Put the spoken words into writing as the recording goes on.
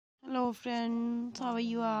Hello friends, how are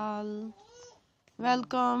you all?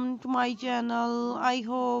 Welcome to my channel. I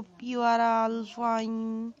hope you are all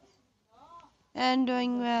fine and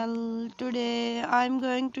doing well. Today I'm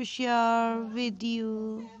going to share with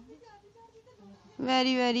you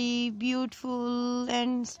very beautiful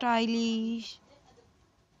and stylish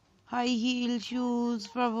high heel shoes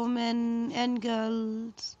for women and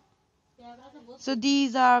girls. So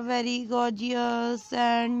these are very gorgeous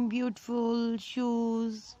and beautiful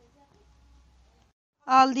shoes.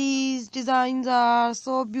 All these designs are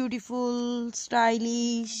so beautiful,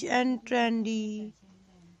 stylish and trendy.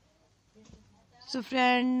 So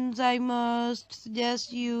friends, I must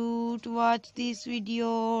suggest you to watch this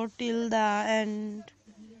video till the end.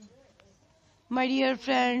 My dear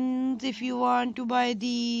friends, if you want to buy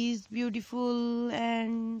these beautiful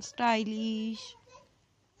and stylish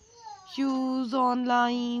shoes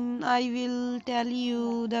online, I will tell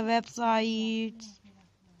you the websites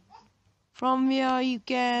from where you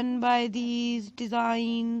can buy these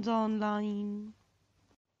designs online.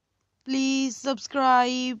 Please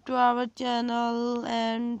subscribe to our channel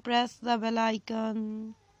and press the bell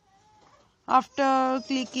icon. After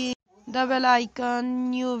clicking the bell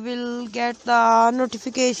icon, you will get the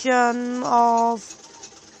notification of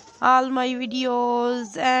all my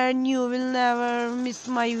videos and you will never miss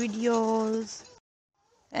my videos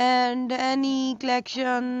and any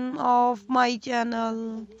collection of my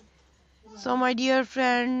channel. So my dear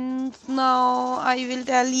friends, now I will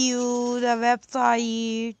tell you the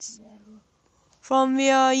websites from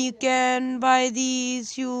where you can buy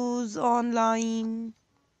these shoes online.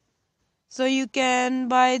 So you can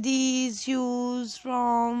buy these shoes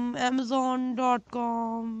from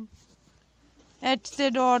Amazon.com,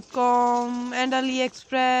 Etsy.com and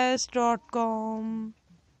AliExpress.com.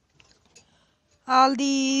 All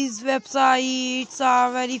these websites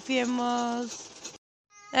are very famous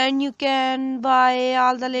and you can buy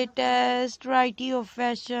all the latest variety of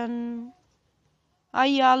fashion.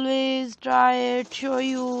 I always try to show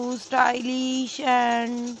you stylish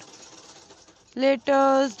and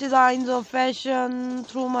latest designs of fashion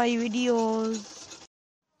through my videos.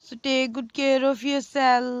 So take good care of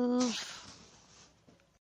yourself.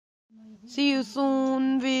 See you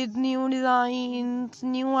soon with new designs,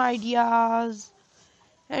 new ideas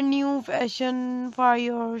and new fashion for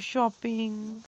your shopping.